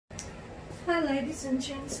Hi ladies and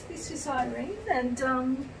gents, this is Irene, and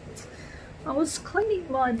I was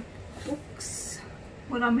cleaning my books.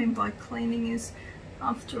 What I mean by cleaning is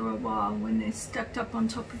after a while when they're stacked up on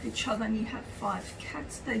top of each other and you have 5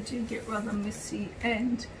 cats, they do get rather messy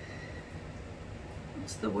and,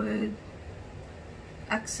 what's the word,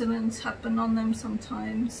 accidents happen on them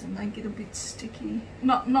sometimes and they get a bit sticky.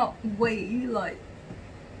 Not wee, like,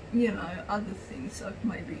 you know, other things like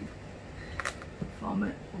maybe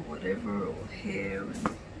vomit or whatever, or hair,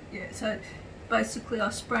 and yeah, so basically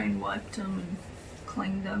I spray and wiped them and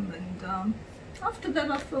cleaned them, and after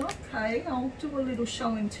that I thought, okay, I'll do a little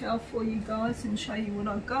show and tell for you guys and show you what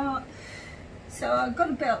I got. So I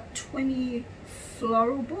got about 20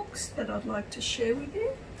 floral books that I'd like to share with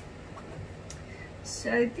you.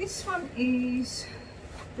 So this one is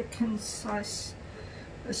the Concise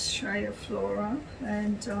Australia Flora,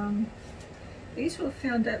 and these were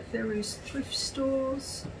found at various thrift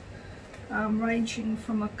stores, ranging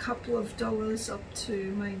from a couple of dollars up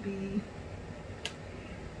to maybe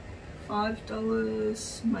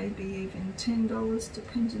 $5, maybe even $10,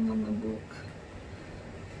 depending on the book.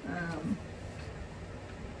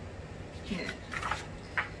 Yeah.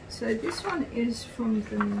 So this one is from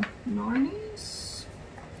the 90s,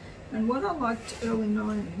 and what I liked early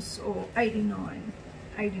 90s, or 89.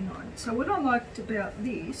 So what I liked about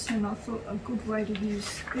this, and I thought a good way to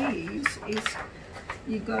use these, is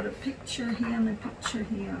you got a picture here and a picture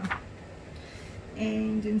here,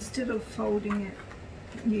 and instead of folding it,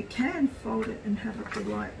 you can fold it and have it the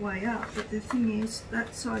right way up, but the thing is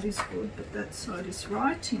that side is good but that side is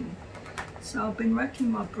writing. So I've been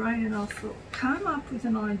racking my brain and I thought, came up with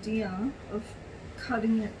an idea of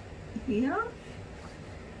cutting it here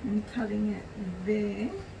and cutting it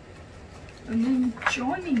there and then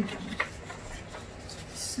joining them.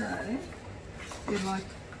 So they're like,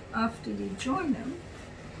 after you join them,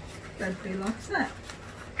 they'd be like that.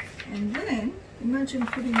 And then imagine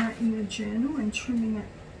putting that in your journal and trimming it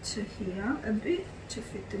to here a bit to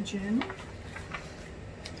fit the journal,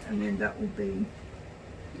 and then that will be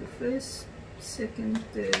the first, second,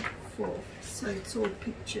 third, fourth. So it's all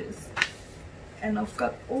pictures, and I've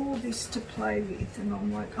got all this to play with, and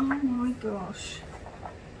I'm like, oh my gosh,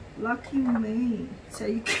 lucky me. So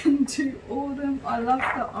you can do autumn. I love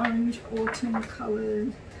the orange autumn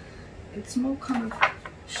colours. It's more kind of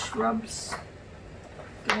shrubs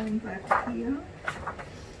going back here.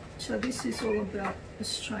 So this is all about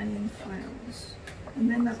Australian flowers, and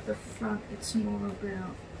then at the front it's more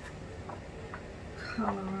about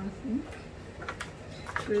colour, I think.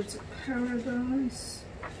 Birds of Paradise.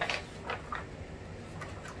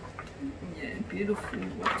 Yeah, beautiful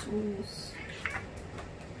wattles.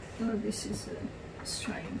 Oh, this is an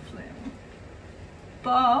Australian flower.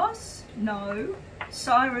 Boss? No.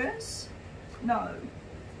 Cyrus? No.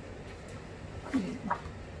 Yeah.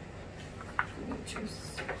 Gorgeous.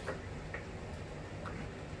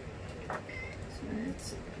 So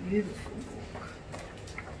it's a beautiful book.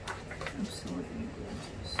 Absolutely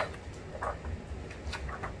gorgeous.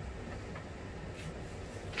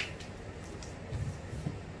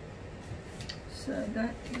 So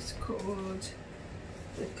that is called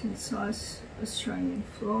The Concise Australian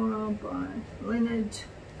Flora by Leonard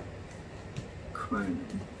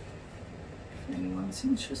Cronin. If anyone's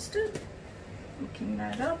interested, looking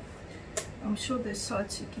that up. I'm sure there's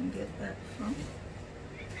sites you can get that from.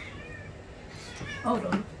 Hold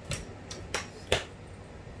on.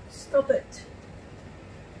 Stop it.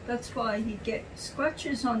 That's why you get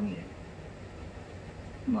scratches on you.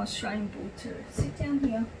 My Australian Bull Terrier. Sit down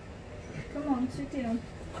here. Come on, sit down.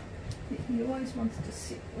 He always wants to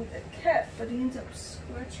sit with a cat, but he ends up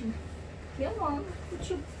scratching. Come on, put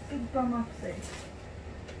your big bum up there.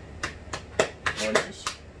 Gorgeous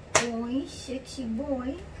boy, sexy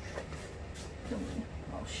boy. Come on,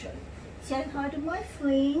 I'll show you. Say hi to my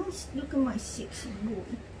friends. Look at my sexy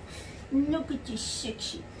boy. Look at this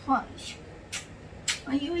sexy face.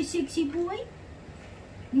 Are you a sexy boy?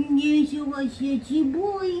 Yes, you're a sexy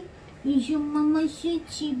boy. Is your mama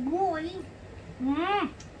sexy boy?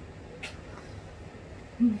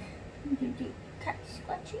 Cat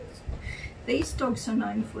scratches. These dogs are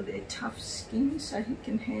known for their tough skin, so he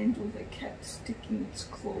can handle the cat sticking its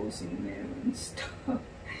claws in there and stuff.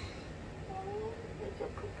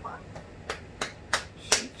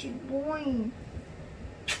 Such a boy.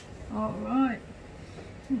 Alright.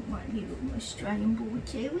 My little Australian Bull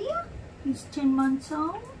Terrier. He's 10 months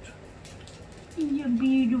old. He's a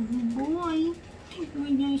beautiful boy. He's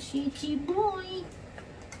a sexy boy.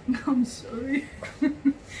 I'm sorry.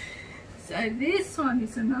 So this one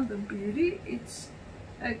is another beauty. It's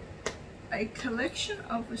a a collection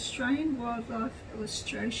of Australian wildlife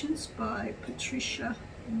illustrations by Patricia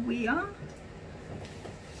Weir.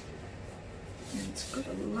 And it's got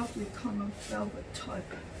a lovely kind of velvet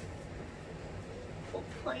type. Oh,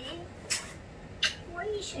 boy. Why are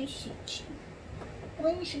you so shitty?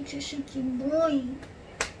 Why are you such a shitty boy?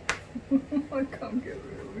 I can't get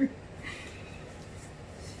rid of it.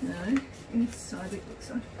 So, inside it looks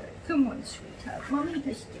like that. Come on, sweetheart. Mommy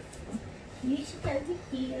has different. You sit over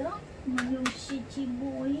here, my little shitty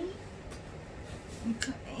boy.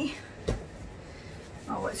 Okay.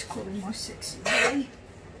 I always call him my sexy boy.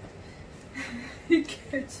 He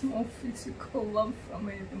gets more physical love from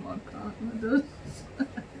me than my partner does.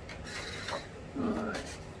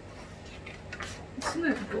 Alright. Isn't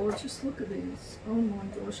that gorgeous? Look at these. Oh my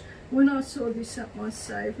gosh. When I saw this at my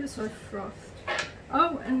Saviours, I frothed.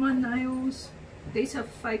 Oh, and my nails. These are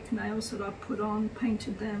fake nails that I put on,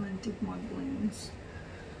 painted them and did my blings.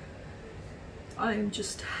 I am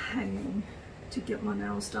just hanging to get my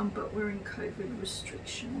nails done, but we're in COVID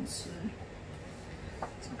restrictions, so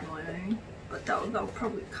it's my own. But they'll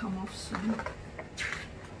probably come off soon.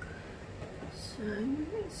 So,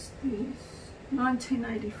 what is this?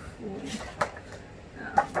 1984.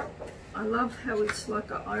 I love how it's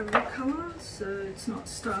like an ivory colour, so it's not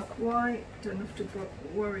stark white. Don't have to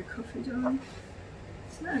worry coffee done.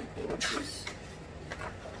 Isn't that gorgeous?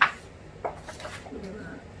 Look at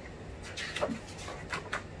that.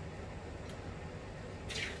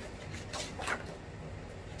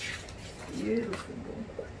 Beautiful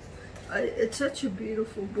book. It's such a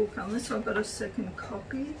beautiful book. Unless I've got a second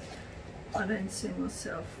copy, I don't see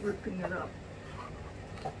myself ripping it up.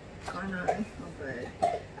 I know, not bad.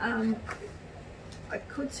 I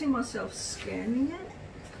could see myself scanning it,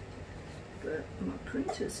 but my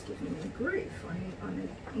printer's giving me grief. I need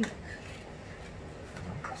ink.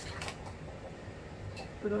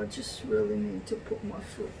 But I just really need to put my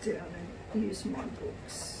foot down and use my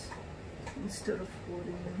books instead of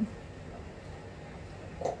hoarding them.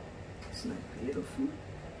 Isn't that beautiful?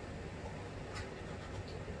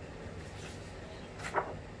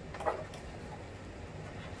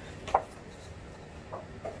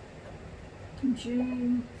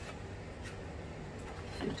 June,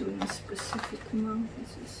 if you're doing a specific month,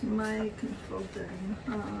 this is May, you can fold that in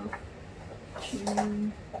half.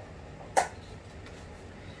 June.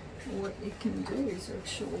 What you can do is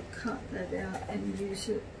actually cut that out and use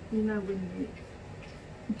it, you know, when you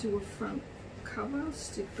do a front cover,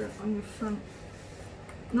 stick that on your front,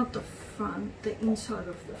 not the front, the inside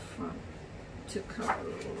of the front to cover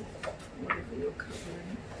or whatever you're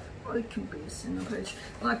covering. Or it can be a center page.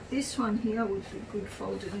 Like this one here would be good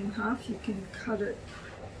folded in half. You can cut it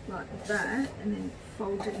like that and then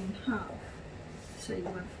fold it in half. So you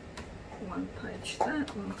have one page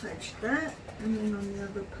that, one page that, and then on the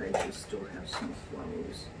other page you still have some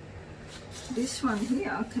flowers. This one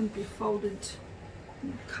here can be folded,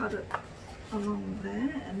 you cut it along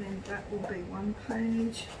there, and then that will be one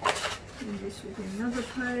page, and this will be another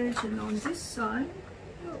page, and on this side,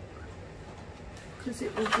 look, because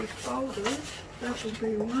it will be folded, that will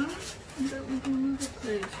be one, and that will be another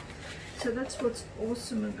page. So that's what's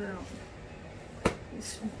awesome about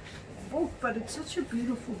this book, but it's such a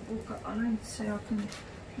beautiful book. I don't see I can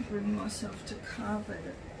bring myself to carve at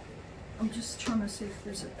it. I'm just trying to see if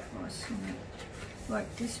there's a price on it.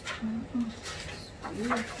 Like this part, oh, it's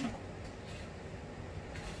beautiful.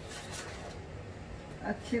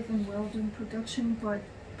 A Kevin Weldon production by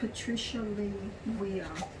Patricia Lee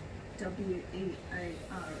Weir, W-E-A-R-E,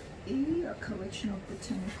 a collection of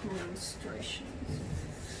botanical illustrations.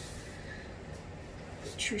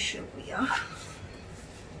 Patricia Weir.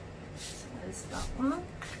 So there's that one.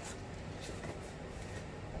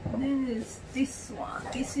 And then there's this one.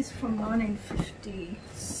 This is from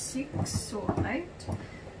 1956 or 8,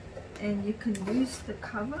 and you can use the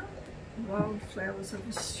cover, Wildflowers of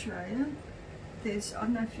Australia. There's, I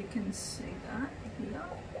don't know if you can see that here.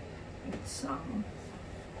 It's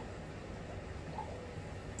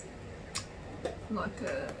like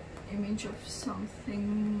a image of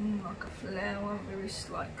something like a flower, very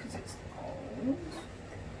slight because it's old.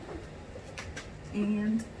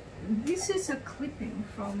 And this is a clipping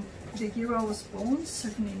from the year I was born,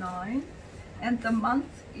 79, and the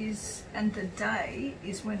month is, and the day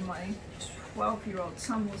is when my 12-year-old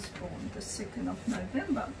son was born, the 2nd of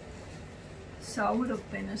November. So I would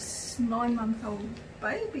have been a 9-month-old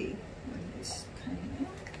baby when this came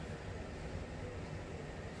out.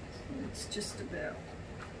 So it's just about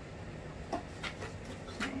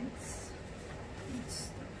plants and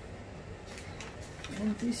stuff.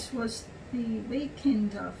 And this was the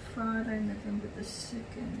weekender, Friday, November the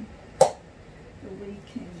 2nd. The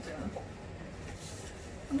weekender.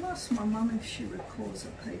 I asked my mum if she recalls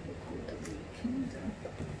a paper called The Weekender.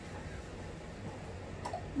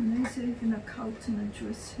 And there's even a Carlton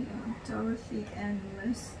address here. Dorothy Ann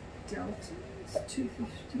Les Deltons,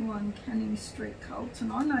 251 Canning Street,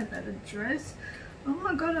 Carlton. I know that address. Oh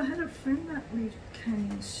my God, I had a friend that lived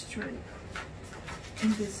Canning Street.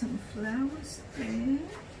 And there's some flowers there.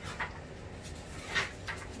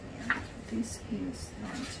 Yeah, this is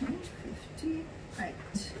 1958.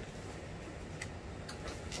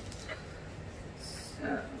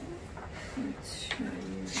 So, let's show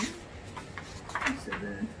you. These are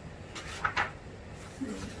the oh,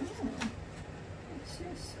 what's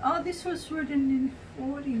this? Oh, this was written in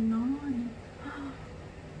 49.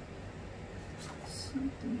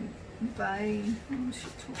 Something Bay. Oh, she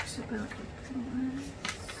talks about the plants.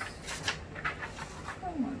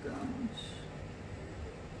 Oh my gosh.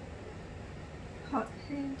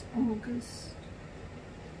 Hothead, August.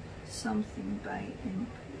 Something Bay MP.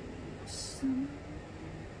 Some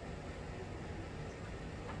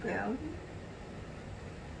Bowdy.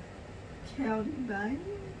 Cowdy Bay.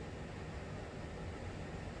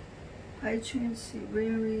 Patron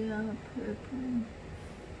Cereria, Purple.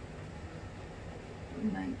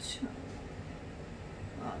 Nature.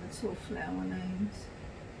 Oh, that's all flower names.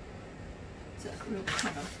 It's that real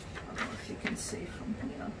kind of, I don't know if you can see from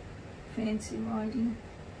here, fancy writing.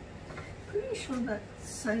 Pretty sure that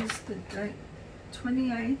says the date,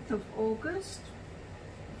 28th of August,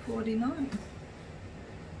 49.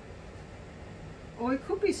 Or it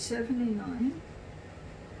could be 79.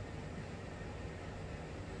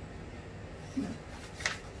 No.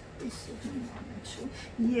 79 actually.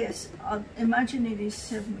 Yes, I imagine it is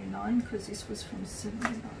 79 because this was from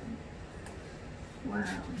 79.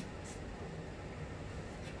 Wow.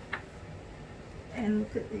 And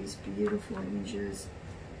look at these beautiful images.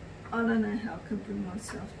 I don't know how I can bring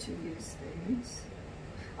myself to use these.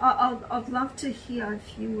 I'd love to hear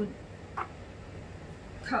if you would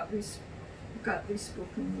gut this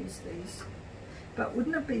book and use these. But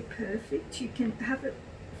wouldn't it be perfect? You can have it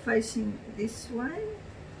facing this way.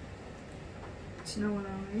 Do you know what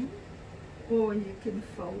I mean? Or you can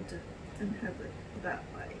fold it and have it that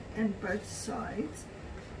way. And both sides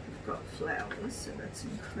have got flowers, so that's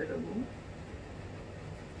incredible.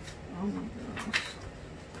 Oh my gosh.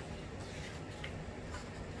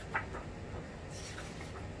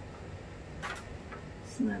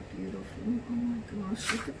 Isn't that beautiful? Oh my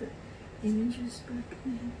gosh, look at the images back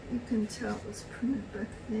there. You can tell it was printed back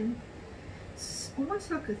there. It's almost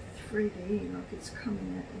like a 3D, like it's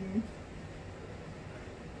coming at you.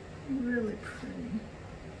 Really pretty.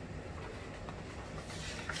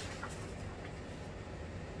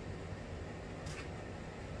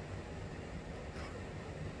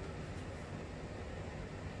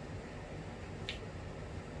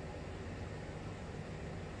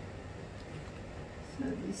 So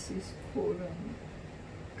this is called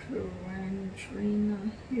Carandrina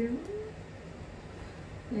Hill.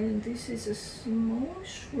 And this is a small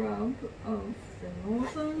shrub of the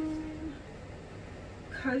northern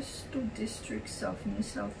coastal districts of New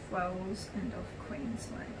South Wales and of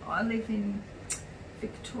Queensland. I live in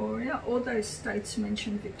Victoria. All those states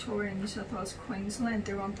mentioned, Victoria, New South Wales, Queensland,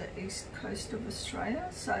 they're on the east coast of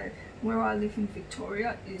Australia. So where I live in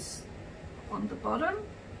Victoria is on the bottom,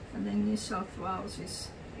 and then New South Wales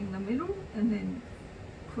is in the middle, and then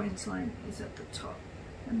Queensland is at the top,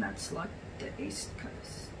 and that's like the east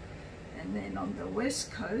coast. And then on the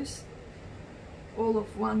west coast, all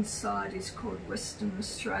of one side is called Western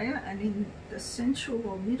Australia, and in the central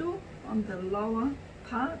or middle, on the lower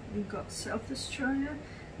part, you've got South Australia,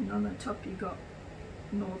 and on the top you got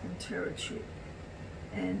Northern Territory.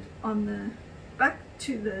 And on the back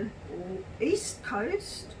to the east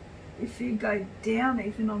coast, if you go down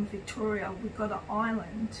even on Victoria, we've got an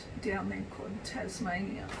island down there called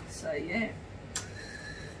Tasmania. So yeah,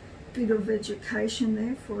 bit of education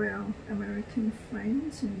there for our American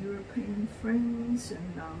friends and European friends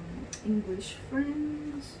and English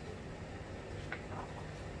friends.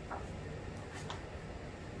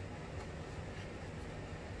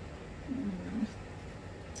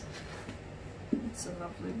 It's a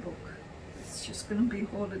lovely book. It's just going to be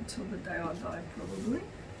hoarded till the day I die probably.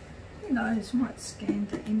 Who knows, might scan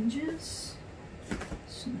the images as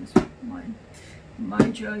soon as my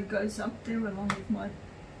mojo goes up there along with my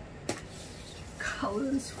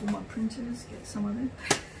colours for my printers, get some of them.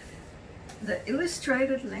 The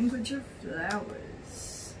Illustrated Language of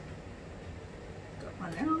Flowers. Got my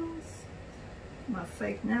nails, my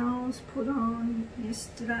fake nails put on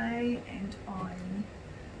yesterday, and I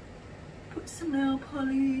put some nail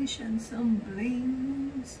polish and some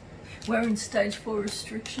blings. We're in stage 4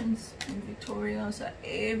 restrictions in Victoria, so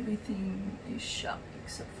everything is shut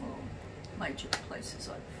except for major places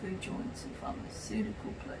like food joints and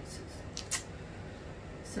pharmaceutical places.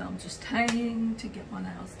 So I'm just hanging to get my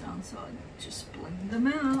nails done, so I just blend them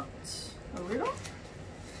out a little.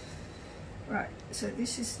 Right, so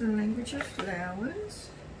this is the language of flowers.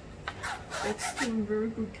 It's still in very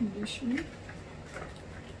good condition.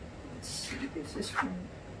 Let's see, this is from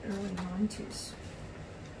early 90s.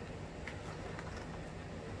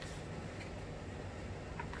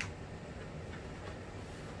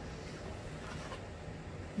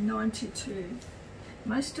 '92.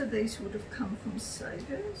 Most of these would have come from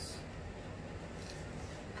Savers.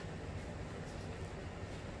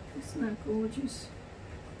 Isn't that gorgeous?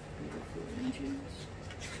 Beautiful oranges.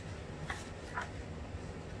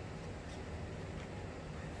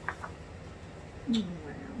 Wow,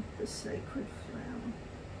 the sacred flower.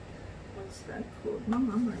 What's that called? My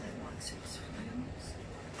mum really likes these flowers.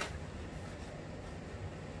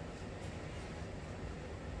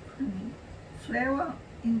 Cranny. Flower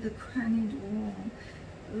in the crannied wall.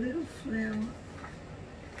 A little flower.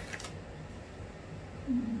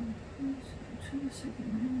 I'm trying to see the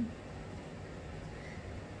name.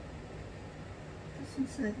 Doesn't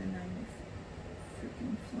say the name of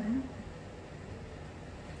freaking flower.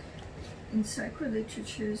 In sacred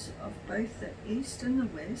literatures of both the East and the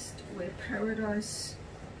West, where paradise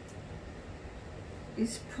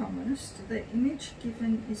is promised, the image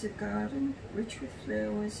given is a garden rich with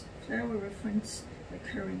flowers. Flower reference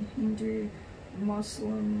occur in Hindu,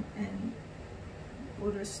 Muslim and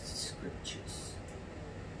Buddhist scriptures.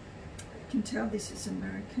 You can tell this is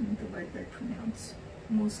American, the way they pronounce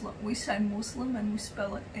Muslim. We say Muslim and we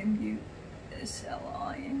spell it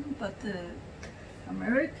M-U-S-L-I-M, but the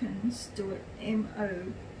Americans do it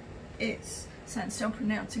M-O-S. So instead of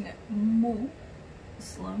pronouncing it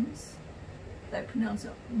Muslims, they pronounce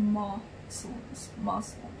it Muslims.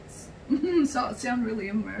 So it sounds really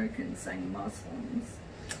American saying Muslims.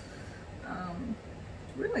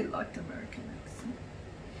 Really liked American accent.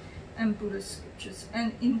 And Buddhist scriptures,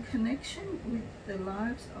 and in connection with the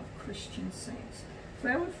lives of Christian saints.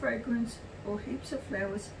 Flower fragrance or heaps of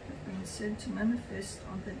flowers have been said to manifest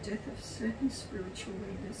on the death of certain spiritual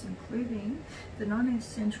leaders, including the 19th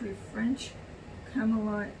century French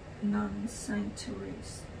Carmelite nun Saint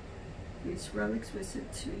Therese, whose relics were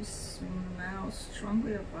said to smell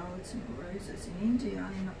strongly of violets and roses. In India,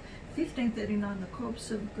 in 1539, the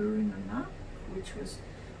corpse of Guru Nanak, which was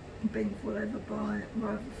being fought over by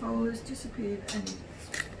rival followers, disappeared, and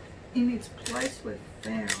in its place were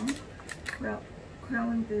found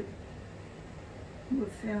quelling the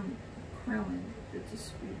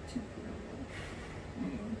dispute temporarily.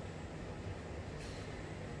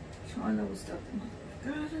 China was dubbed the mother of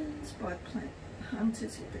gardens by plant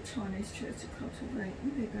hunters at the Chinese church to cultivate in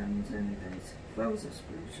their gardens only those flowers of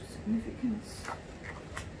spiritual significance.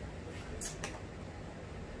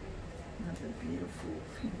 Another beautiful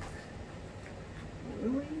pink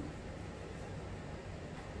lily.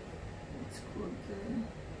 It's called the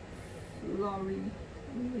Floral.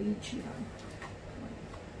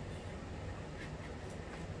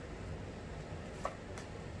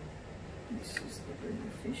 This is the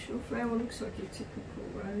beneficial flower. Looks like a typical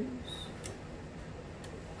rose.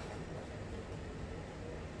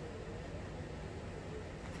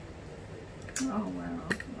 Oh wow, I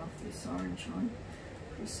love this orange one.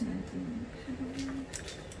 Chrysanthemum petal.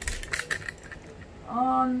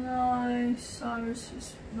 Oh no, Cyrus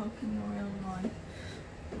is knocking around my...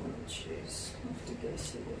 Oh jeez, I have to go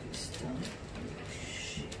see what he's done. Oh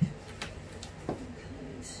shit.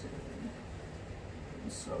 Okay, so... I'm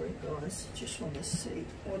sorry guys, I just want to see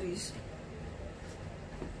what he's...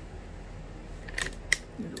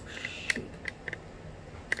 Little shit.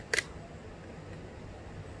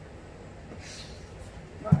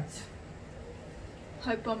 Right.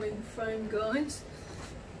 Hope I'm in frame, guys.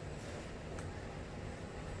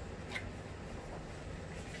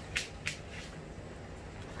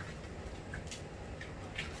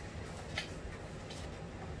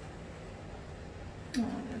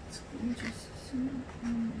 Oh, that's gorgeous, isn't it? Oh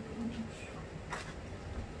my gosh.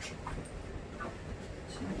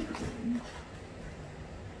 So pretty.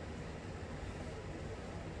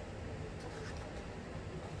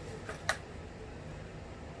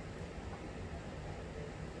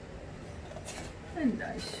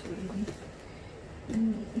 Hello, sweetie.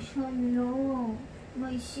 Hello,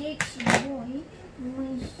 my sexy boy,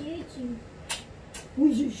 my sexy.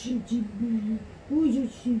 Who's your shitty boy? Who's your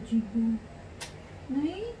shitty boy?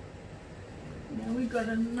 Hey? Now we got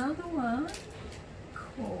another one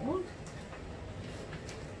called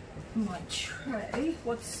my tray.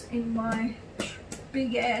 What's in my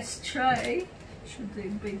big ass tray? Should there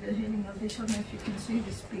be the heading of this? I don't know if you can see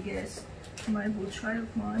this big ass maple tray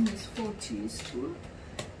of mine. There's 4 tiers full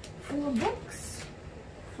of books,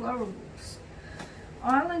 floral books.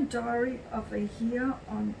 Island Diary of a Year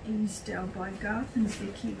on Easdale by Garth and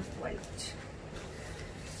Vicky Waite.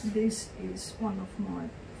 This is one of my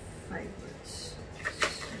favourites.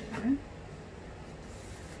 So,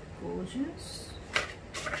 gorgeous.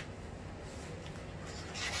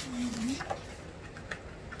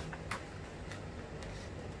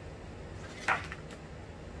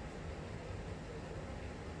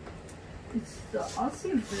 It's the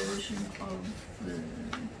Aussie version of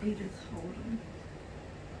the Edith Holden.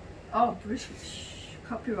 Oh, British.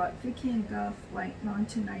 Copyright Vicky and Garth Waite,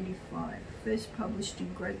 1985. First published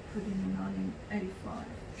in Great Britain in 1985.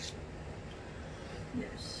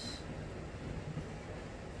 Yes.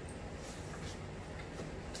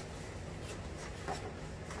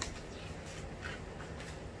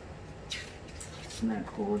 Isn't that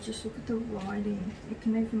gorgeous? Look at the writing. You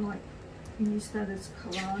can even like use that as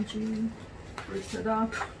collaging, rip it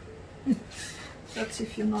up. That's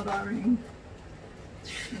if you're not ironing.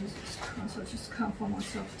 Jesus Christ, I just can't find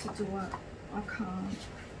myself to do it. I can't,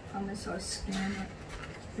 unless I scan it,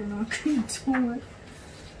 then I can do it.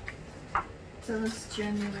 So that's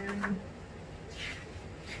January.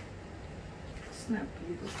 Isn't that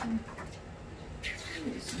beautiful?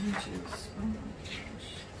 These images, oh my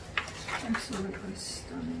gosh. Absolutely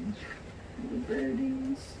stunning. Little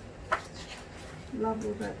birdies. Love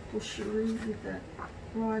all that bushery with that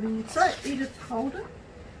writing. It's like Edith Holden,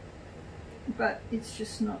 but it's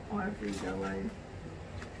just not ivory ballet.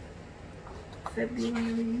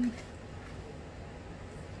 February.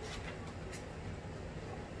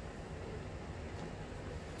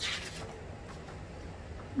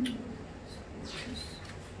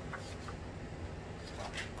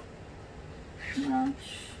 March.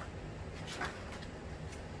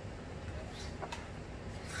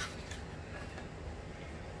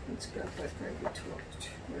 Let's go back over to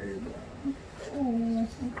October. Oh,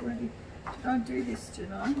 already. Did I do this,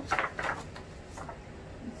 did I? Let's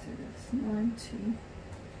see, that's 90,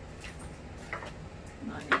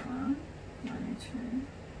 91, 92.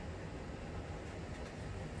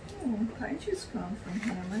 Oh, pages gone from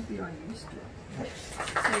here. Maybe I used it.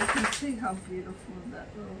 So you can see how beautiful that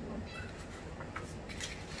will look.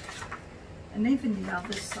 And even the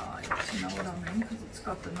other side, you know what I mean? Because it's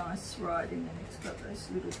got the nice writing and it's got those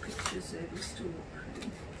little pictures there to still look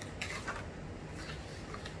pretty.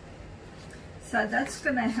 So that's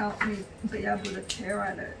going to help me be able to tear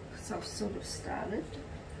at it because I've sort of started.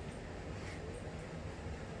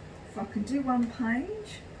 If I can do one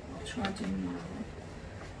page, I'll try doing another.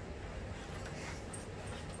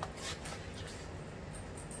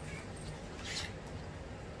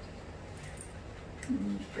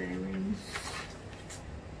 Berries.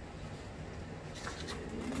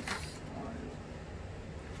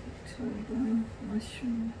 October,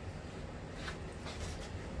 mushroom.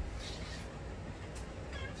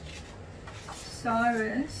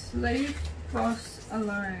 Cyrus, leave Boss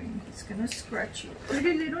alone. It's going to scratch your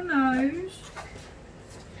pretty little nose.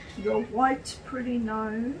 Your white pretty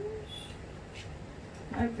nose.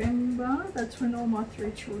 November, that's when all my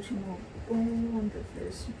 3 children were born. The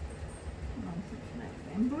first month of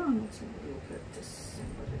November. And let's have a look at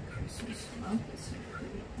December, the Christmas month. There's some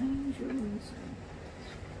pretty angels.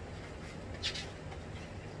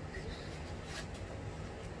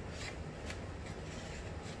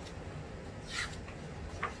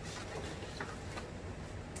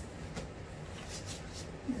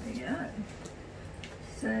 There we go.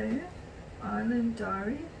 So, Island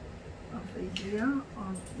Diary of a Year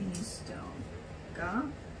on Easdale. Garth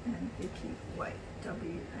and Vicky Waite.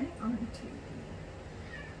 W-A-I-T-E.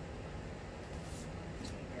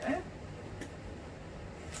 There you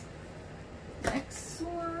go. Next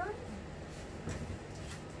one.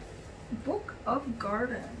 Book of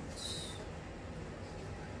Gardens.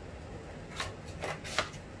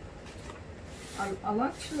 I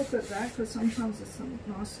like to look at that because sometimes there's some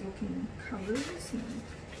nice looking covers.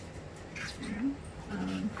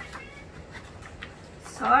 And,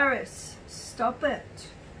 Cyrus, stop it.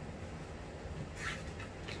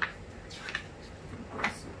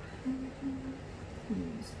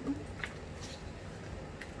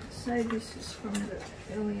 Say this is from the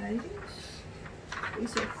early 80s.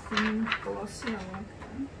 These are thin, glossy, I like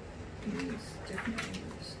that. These definitely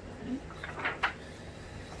use those.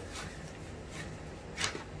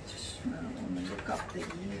 Just want to look up the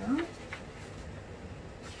year.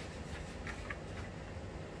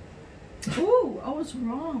 Oh, I was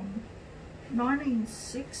wrong.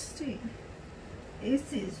 1960.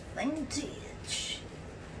 This is vintage.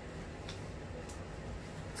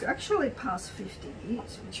 It's actually past 50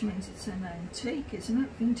 years, which means it's an antique, isn't it?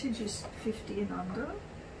 Vintage is 50 and under,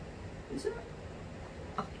 is it?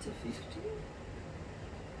 Up to 50?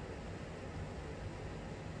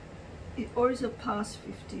 Or is it past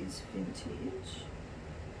 50s vintage?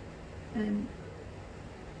 And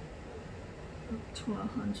up to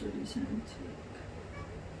 100 is antique.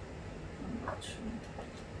 I'm not sure.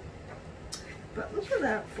 But look at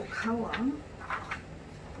that for colour. I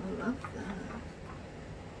love that.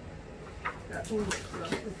 That will look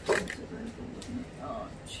lovely printed over, wouldn't it? Oh,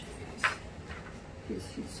 jeez.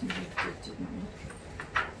 He's moved it, didn't he?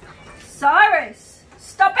 Cyrus!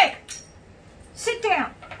 Stop it! Sit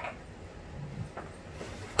down!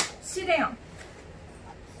 Sit down.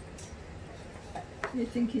 You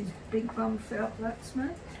think his big bum felt that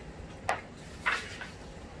smoke?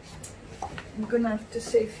 I'm gonna have to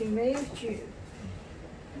see if he moved you.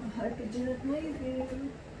 I hope he didn't move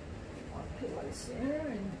you. My pillow's there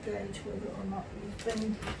and gauge whether or not you've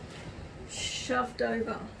been shoved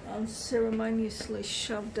over, unceremoniously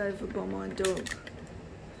shoved over by my dog.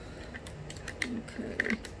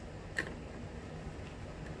 Okay.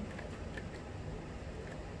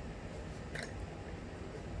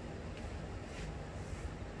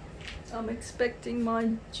 I'm expecting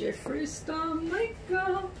my Jeffree Star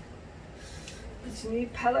makeup. It's a new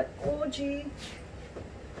palette orgy.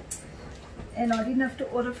 And I didn't have to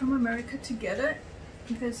order from America to get it.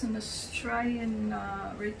 There's an Australian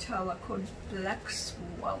retailer called Black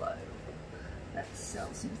Swallow that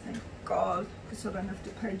sells them, thank God, because I don't have to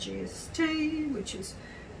pay GST, which is,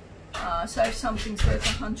 so if something's worth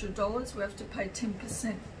 $100, we have to pay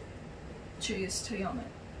 10% GST on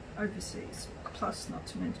it overseas. Plus, not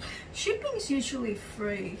to mention, shipping is usually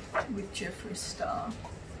free with Jeffree Star,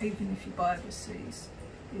 even if you buy overseas,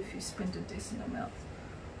 if you spend a decent amount.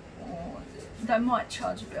 Or they might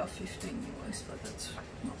charge about 15 US, but that's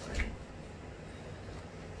not really.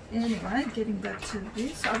 Anyway, getting back to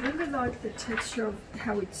this, I really like the texture of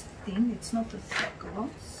how it's thin. It's not a thick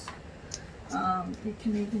gloss. You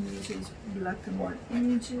can even use these black and white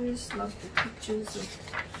images. Love the pictures of.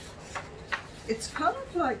 It's kind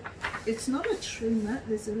of like, it's not a true matte,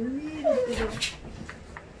 there's a little bit of,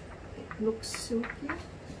 it looks silky.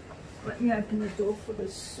 Let me open the door for the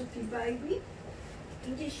sooky baby.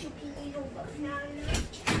 The sooky little banana.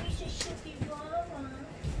 It's a sooky mama.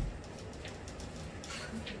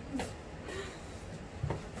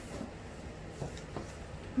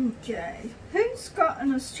 Okay, who's got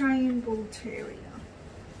an Australian Bull Terrier?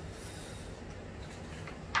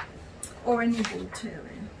 Or any Bull Terrier?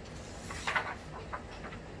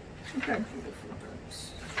 Look how beautiful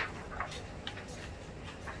dogs.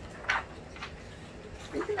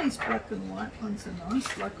 Even these black and white ones are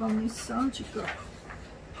nice. Like on this side, you've got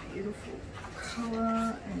beautiful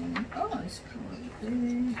colour and oh, there's colour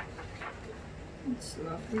there. It's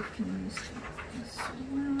lovely. You can use this as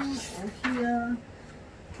well. Or here,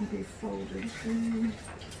 can be folded there.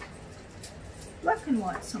 Black and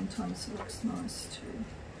white sometimes looks nice too.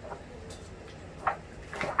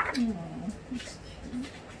 Oh, that's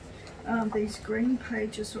cute. These green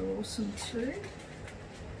pages are awesome too,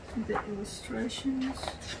 with the illustrations.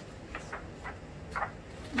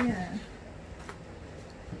 Yeah.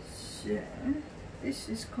 So, this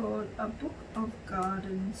is called A Book of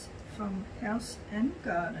Gardens from House and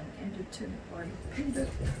Garden, edited by Peter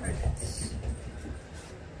Credits.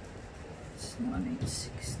 It's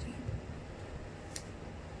 1960.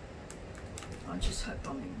 I just hope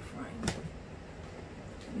I'm in frame.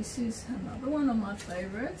 This is another one of my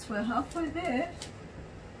favourites. We're halfway there.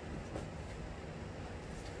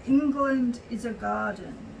 England is a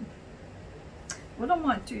Garden. What I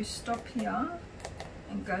might do is stop here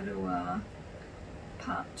and go to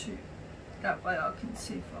part 2. That way I can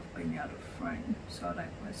see if I've been out of frame, so I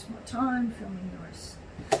don't waste my time filming the rest.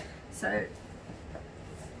 So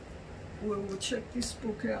we will check this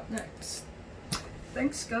book out next.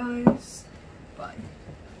 Thanks guys. Bye.